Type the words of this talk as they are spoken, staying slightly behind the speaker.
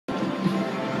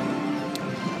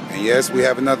And yes, we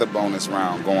have another bonus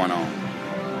round going on.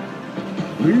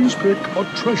 Please pick a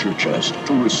treasure chest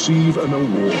to receive an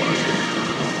award.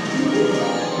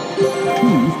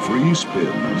 2 free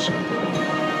spins.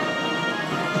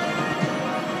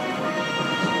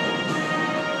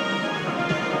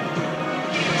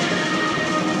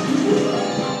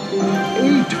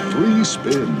 8 free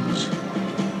spins.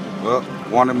 Well,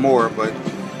 wanted more, but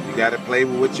you gotta play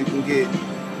with what you can get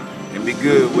and be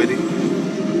good with it.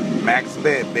 Max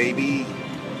bet, baby.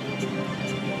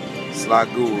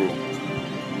 Theslotguru.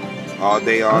 All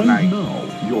day, all night. And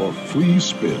now, your free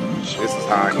spins. This is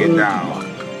how I get down.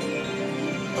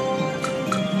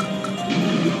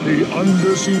 The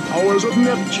undersea powers of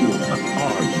Neptune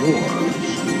are yours.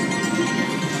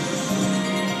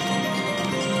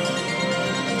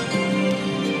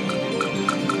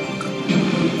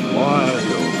 Wild.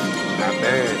 Not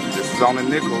bad. This is on a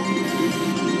nickel.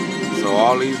 So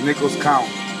all these nickels count.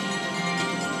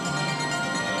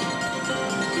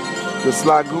 The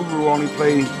Theslotguru only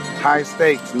play high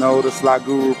stakes. No, the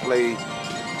Theslotguru play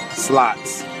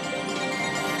slots.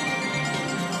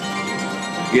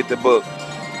 Get the book.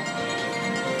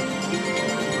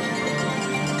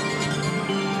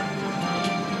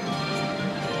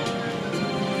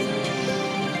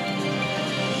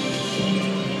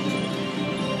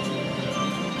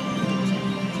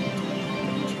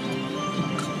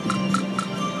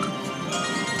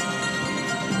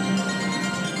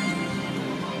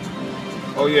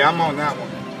 Oh yeah, I'm on that one.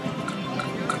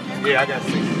 Yeah, I got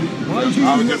 6.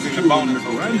 I was just in the bonus.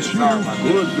 Sorry about that.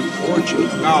 Good fortune.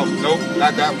 No, nope,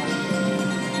 not that one.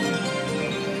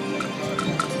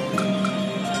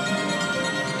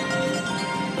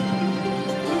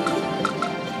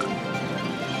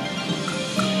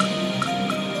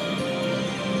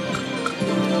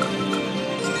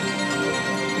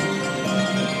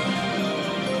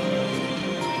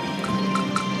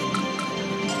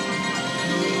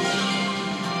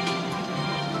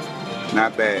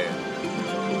 Not bad.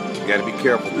 You gotta be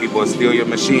careful. People will steal your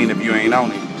machine if you ain't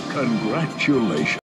on it. Congratulations.